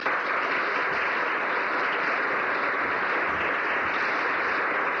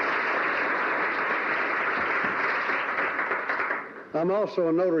I'm also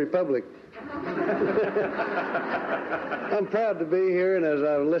a notary public. I'm proud to be here, and as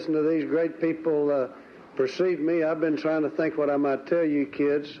I've listened to these great people precede me, I've been trying to think what I might tell you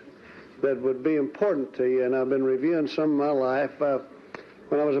kids that would be important to you, and I've been reviewing some of my life.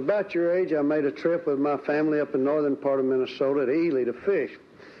 When I was about your age, I made a trip with my family up in northern part of Minnesota to Ely to fish.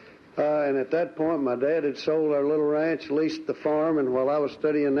 And at that point, my dad had sold our little ranch, leased the farm, and while I was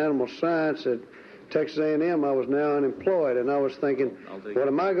studying animal science at Texas A&M, I was now unemployed, and I was thinking, what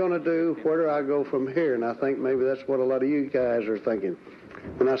am I going to do? Where do I go from here? And I think maybe that's what a lot of you guys are thinking.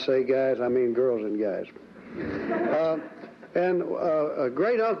 When I say guys, I mean girls and guys. And a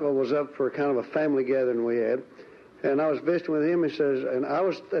great uncle was up for kind of a family gathering we had, and I was visiting with him. He says, and I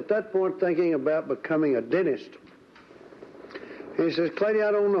was at that point thinking about becoming a dentist. And he says, Claytie,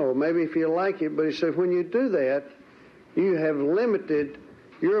 I don't know, maybe if you like it, but he said, when you do that, you have limited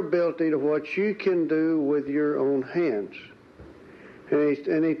your ability to what you can do with your own hands.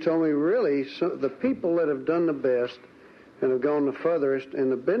 And he told me, really, the people that have done the best and have gone the furthest in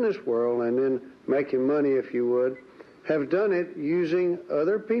the business world and in making money, if you would, have done it using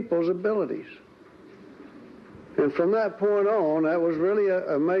other people's abilities. And from that point on, that was really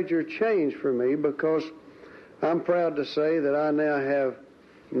a major change for me, because I'm proud to say that I now have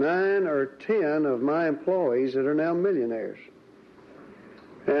 9 or 10 of my employees that are now millionaires.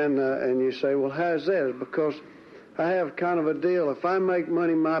 And you say, well, how's that? It's because I have kind of a deal. If I make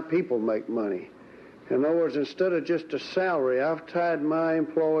money, my people make money. In other words, instead of just a salary, I've tied my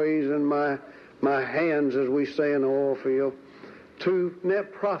employees and my hands, as we say in the oil field, to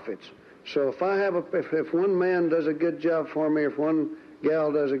net profits. So if I have if one man does a good job for me, if one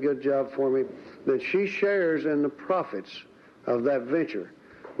gal does a good job for me, then she shares in the profits of that venture.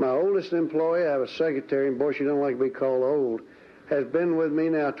 My oldest employee, I have a secretary, and boy, she don't like to be called old, has been with me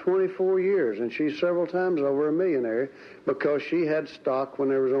now 24 years, and she's several times over a millionaire because she had stock when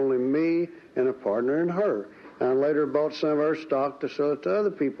there was only me and a partner and her. And I later bought some of her stock to sell it to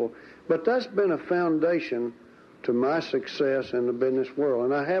other people. But that's been a foundation to my success in the business world.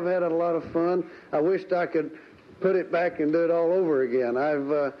 And I have had a lot of fun. I wished I could put it back and do it all over again.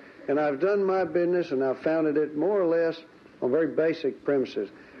 I've done my business, and I've founded it more or less on very basic premises.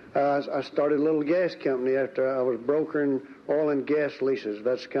 I started a little gas company after I was brokering oil and gas leases.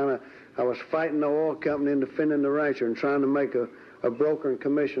 That's I was fighting the oil company and defending the rancher and trying to make a brokering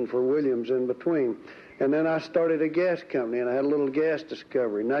commission for Williams in between. And then I started a gas company, and I had a little gas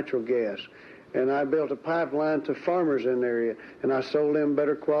discovery, natural gas. And I built a pipeline to farmers in the area, and I sold them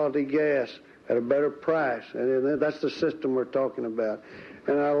better quality gas at a better price. And that's the system we're talking about.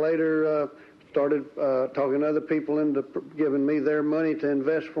 And I later started talking to other people into giving me their money to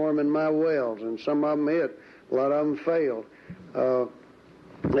invest for them in my wells, and some of them hit, a lot of them failed.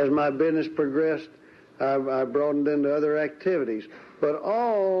 As my business progressed, I broadened into other activities, but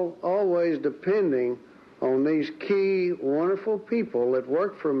always depending on these key, wonderful people that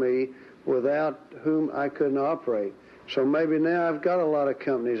work for me without whom I couldn't operate. So maybe now I've got a lot of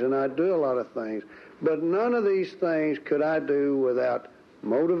companies and I do a lot of things, but none of these things could I do without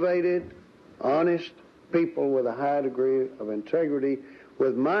motivated, honest people with a high degree of integrity,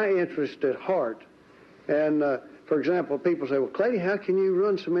 with my interest at heart. And, for example, people say, well, Claytie, how can you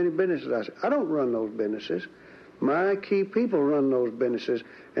run so many businesses? I say, I don't run those businesses. My key people run those businesses,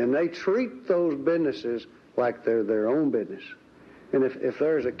 and they treat those businesses like they're their own business. And if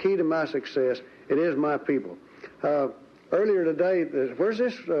there's a key to my success, it is my people. Earlier today, where's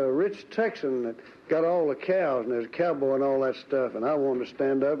this rich Texan that got all the cows, and there's a cowboy and all that stuff, and I wanted to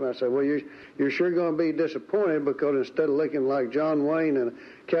stand up, and I said, well, you're sure going to be disappointed, because instead of looking like John Wayne in a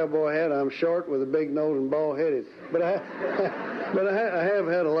cowboy hat, I'm short with a big nose and bald-headed. But I have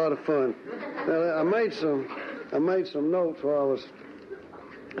had a lot of fun. Now, I made some notes while I was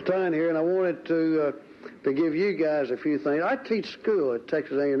trying here, and I wanted to give you guys a few things. I teach school at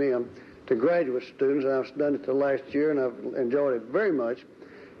Texas A&M to graduate students, and I've done it the last year, and I've enjoyed it very much.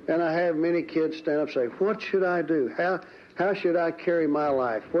 And I have many kids stand up and say, what should I do? How should I carry my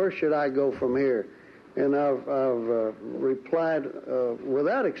life? Where should I go from here? And I've replied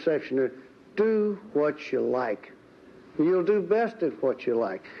without exception, do what you like. You'll do best at what you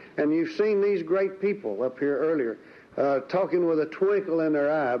like. And you've seen these great people up here earlier talking with a twinkle in their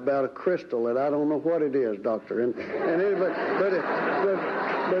eye about a crystal that I don't know what it is, doctor.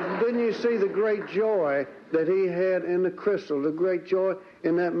 But didn't you see the great joy that he had in the crystal, the great joy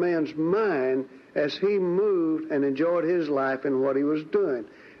in that man's mind as he moved and enjoyed his life and what he was doing?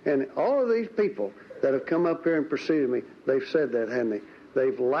 And all of these people that have come up here and preceded me, they've said that, haven't they?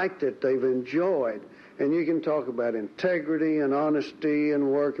 They've liked it, they've enjoyed. And you can talk about integrity and honesty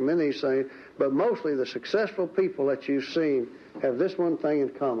and work and many of these things, but mostly the successful people that you've seen have this one thing in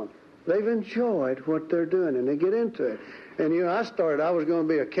common. They've enjoyed what they're doing, and they get into it. And, I was going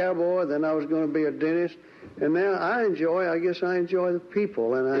to be a cowboy, then I was going to be a dentist, and now I enjoy the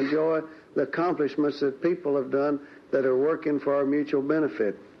people, and I enjoy the accomplishments that people have done that are working for our mutual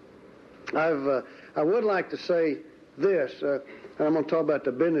benefit. I would like to say this, and I'm going to talk about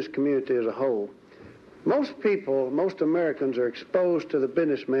the business community as a whole. Most Americans are exposed to the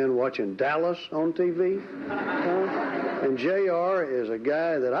businessman watching Dallas on TV. And JR is a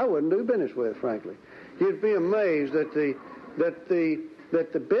guy that I wouldn't do business with, frankly. You'd be amazed that the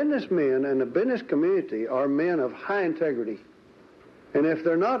businessmen and the business community are men of high integrity. And if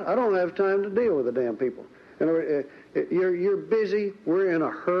they're not, I don't have time to deal with the damn people. And you're busy. We're in a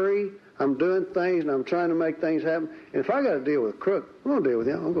hurry. I'm doing things, and I'm trying to make things happen. And if I got to deal with a crook, I'm going to deal with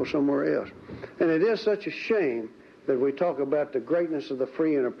him. I'll go somewhere else. And it is such a shame that we talk about the greatness of the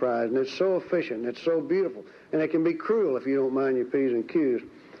free enterprise, and it's so efficient, and it's so beautiful. And it can be cruel if you don't mind your P's and Q's.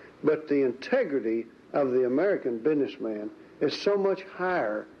 But the integrity of the American businessman is so much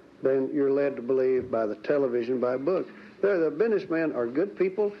higher than you're led to believe by the television, by books. The businessmen are good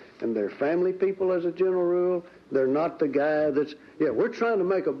people, and they're family people as a general rule. They're not the guy that's, we're trying to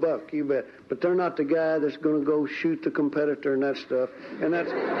make a buck, you bet, but they're not the guy that's going to go shoot the competitor and that stuff. And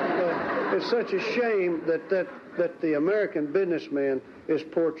that's, it's such a shame that the American businessman is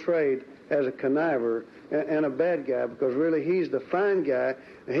portrayed as a conniver and a bad guy, because really he's the fine guy,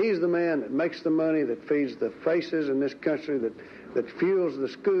 and he's the man that makes the money, that feeds the faces in this country, that fuels the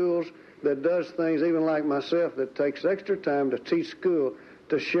schools, that does things, even like myself, that takes extra time to teach school,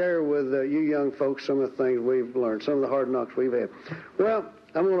 to share with you young folks some of the things we've learned, some of the hard knocks we've had. Well,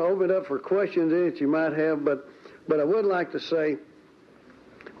 I'm going to open it up for questions that you might have, but I would like to say,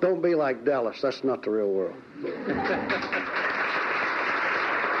 don't be like Dallas. That's not the real world.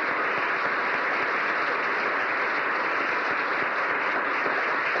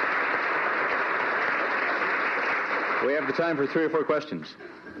 We have the time for 3 or 4 questions.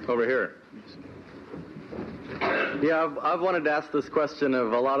 Over here. Yeah, I've wanted to ask this question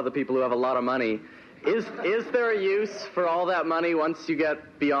of a lot of the people who have a lot of money. Is there a use for all that money once you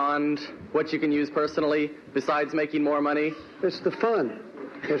get beyond what you can use personally, besides making more money? It's the fun.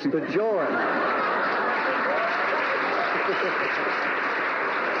 It's the joy.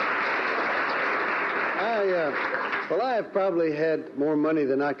 I have probably had more money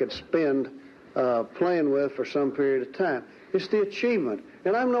than I could spend playing with for some period of time. It's the achievement.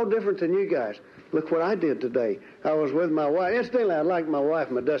 And I'm no different than you guys. Look what I did today. I was with my wife. Incidentally, I'd like my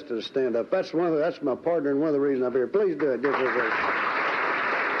wife, Modesta, to stand up. That's my partner and one of the reasons I'm here. Please do it. Give her a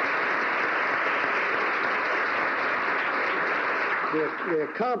the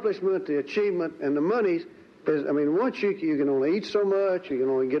accomplishment, the achievement, and the money is, once you can only eat so much, you can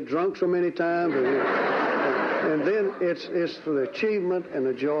only get drunk so many times, and then it's for the achievement and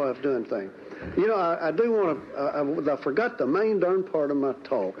the joy of doing things. I do want to, I forgot the main darn part of my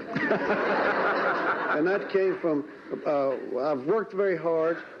talk. And that came from, I've worked very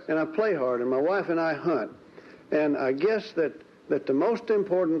hard, and I play hard, and my wife and I hunt. And I guess that the most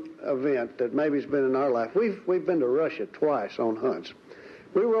important event that maybe has been in our life, we've been to Russia twice on hunts.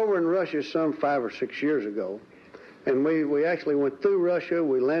 We were over in Russia some 5 or 6 years ago, and we actually went through Russia.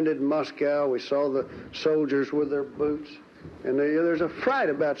 We landed in Moscow. We saw the soldiers with their boots. And there's a fright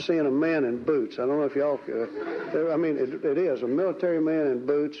about seeing a man in boots. I don't know if y'all, it is, a military man in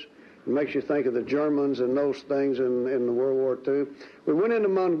boots. It makes you think of the Germans and those things in the World War II. We went into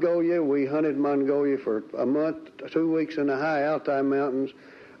Mongolia. We hunted Mongolia for a month, 2 weeks in the high Altai Mountains,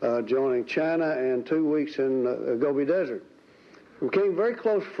 joining China, and 2 weeks in the Gobi Desert. We became very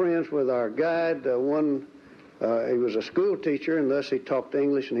close friends with our guide. He was a school teacher, and thus he talked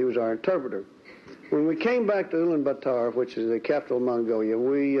English, and he was our interpreter. When we came back to Ulaanbaatar, which is the capital of Mongolia,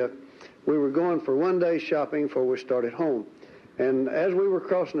 we were going for one day shopping before we started home. And as we were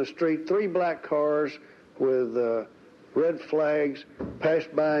crossing the street, 3 black cars with red flags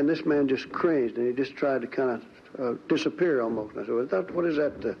passed by, and this man just cringed, and he just tried to kind of disappear almost. And I said, what is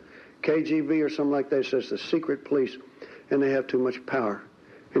that, the KGB or something like that? It says the secret police, and they have too much power.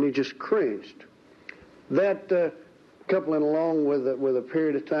 And he just cringed. That coupling along with a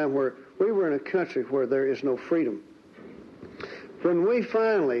period of time where we were in a country where there is no freedom. When we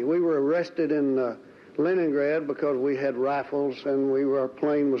were arrested in Leningrad because we had rifles and our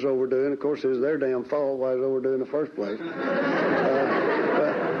plane was overdue, and of course it was their damn fault why it was overdue in the first place.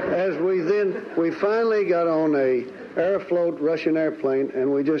 As we finally got on a Aeroflot Russian airplane,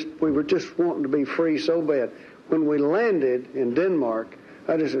 and we were just wanting to be free so bad. When we landed in Denmark,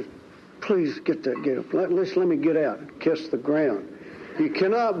 I just said, please get up. Let me get out and kiss the ground. You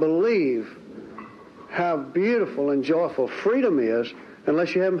cannot believe how beautiful and joyful freedom is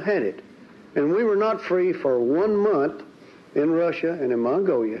unless you haven't had it. And we were not free for 1 month in Russia and in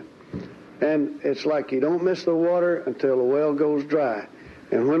Mongolia. And it's like you don't miss the water until the well goes dry.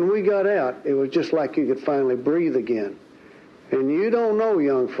 And when we got out, it was just like you could finally breathe again. And you don't know,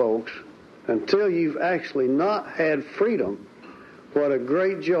 young folks, until you've actually not had freedom, what a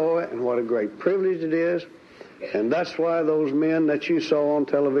great joy and what a great privilege it is. And that's why those men that you saw on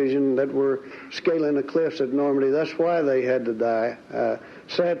television that were scaling the cliffs at Normandy, that's why they had to die.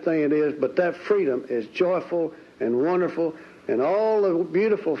 Sad thing it is, but that freedom is joyful and wonderful, and all the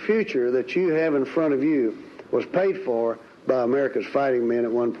beautiful future that you have in front of you was paid for by America's fighting men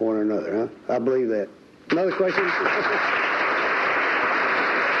at one point or another. Huh? I believe that. Another question?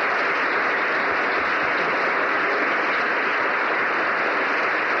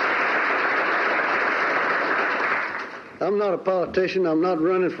 I'm not a politician. I'm not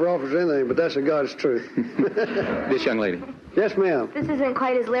running for office or anything, but that's the God's truth. This young lady. Yes, ma'am. This isn't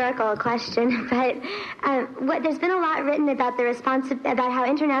quite as lyrical a question, but there's been a lot written about about how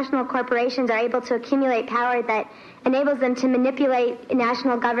international corporations are able to accumulate power that enables them to manipulate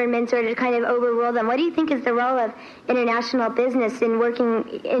national governments or to kind of overrule them. What do you think is the role of international business in working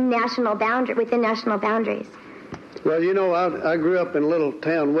in within national boundaries? Well, you know, I grew up in a little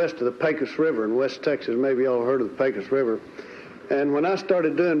town west of the Pecos River in West Texas. Maybe y'all heard of the Pecos River. And when I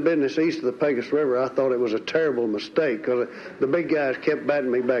started doing business east of the Pecos River, I thought it was a terrible mistake because the big guys kept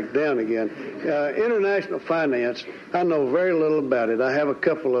batting me back down again. International finance, I know very little about it. I have a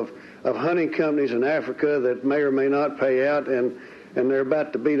couple of hunting companies in Africa that may or may not pay out, and they're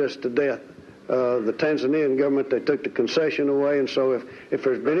about to beat us to death. The Tanzanian government, they took the concession away, and so if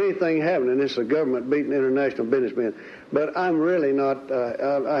there's been anything happening, it's the government beating international businessmen. But I'm really not,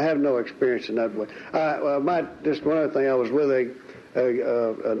 I have no experience in that way. Just one other thing, I was with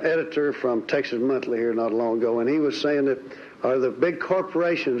an editor from Texas Monthly here not long ago, and he was saying that, are the big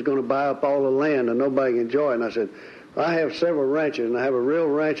corporations going to buy up all the land and nobody can enjoy it? And I said, I have several ranches, and I have a real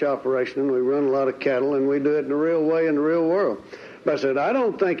ranch operation, and we run a lot of cattle, and we do it in the real way in the real world. But I said, I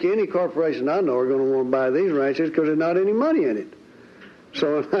don't think any corporation I know are going to want to buy these ranches because there's not any money in it.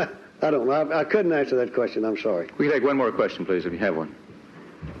 So I don't know. I couldn't answer that question. I'm sorry. We can take one more question, please, if you have one.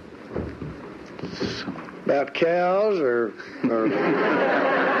 About cows or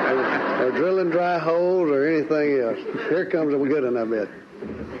drilling dry holes or anything else. Here comes a good one, I bet.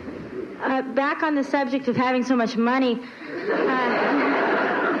 Back on the subject of having so much money,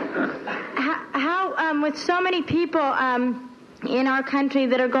 how with so many people in our country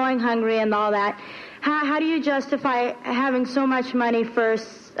that are going hungry and all that, how do you justify having so much money for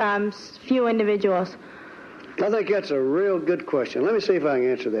few individuals? I think that's a real good question. Let me see if I can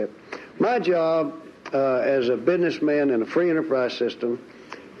answer that. My job as a businessman in a free enterprise system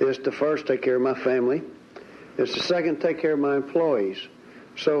is to first take care of my family. It's to second take care of my employees.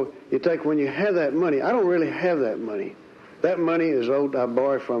 So when you have that money, I don't really have that money. That money is owed, I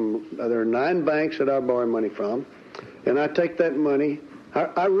borrow from, there are 9 banks that I borrow money from, and I take that money,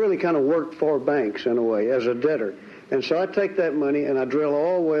 I really kind of work for banks in a way as a debtor. And so I take that money and I drill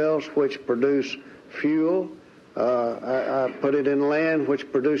oil wells which produce fuel. I put it in land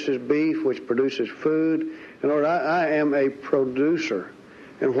which produces beef, which produces food. In order, I am a producer.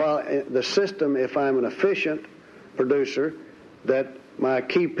 And while the system, if I'm an efficient producer, that my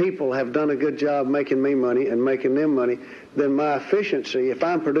key people have done a good job making me money and making them money, then my efficiency, if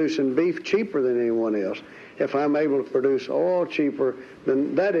I'm producing beef cheaper than anyone else, if I'm able to produce oil cheaper,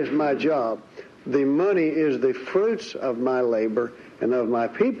 then that is my job. The money is the fruits of my labor and of my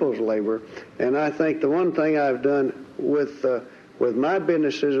people's labor. And I think the one thing I've done with my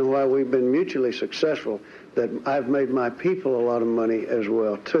businesses and why we've been mutually successful, that I've made my people a lot of money as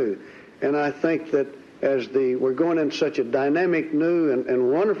well, too. And I think that as we're going in such a dynamic, new,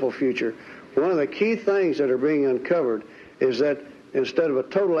 and wonderful future, one of the key things that are being uncovered is that instead of a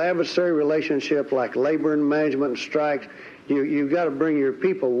total adversary relationship like labor and management and strikes, you've got to bring your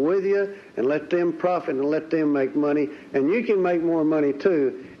people with you and let them profit and let them make money. And you can make more money,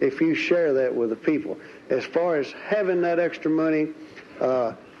 too, if you share that with the people. As far as having that extra money,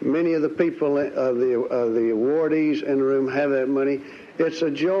 many of the people, the awardees in the room have that money. It's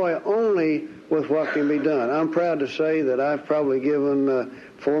a joy only with what can be done. I'm proud to say that I've probably given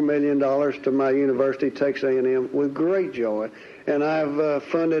 $4 million to my university, Texas A&M, with great joy. And I've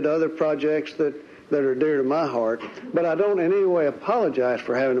funded other projects that are dear to my heart. But I don't in any way apologize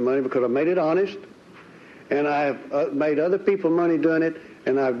for having the money because I made it honest. And I've made other people money doing it.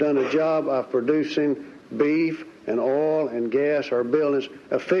 And I've done a job of producing beef and oil and gas or buildings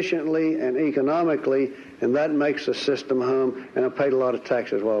efficiently and economically. And that makes the system hum. And I paid a lot of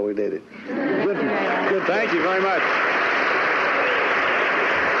taxes while we did it. Good. Thank you very much.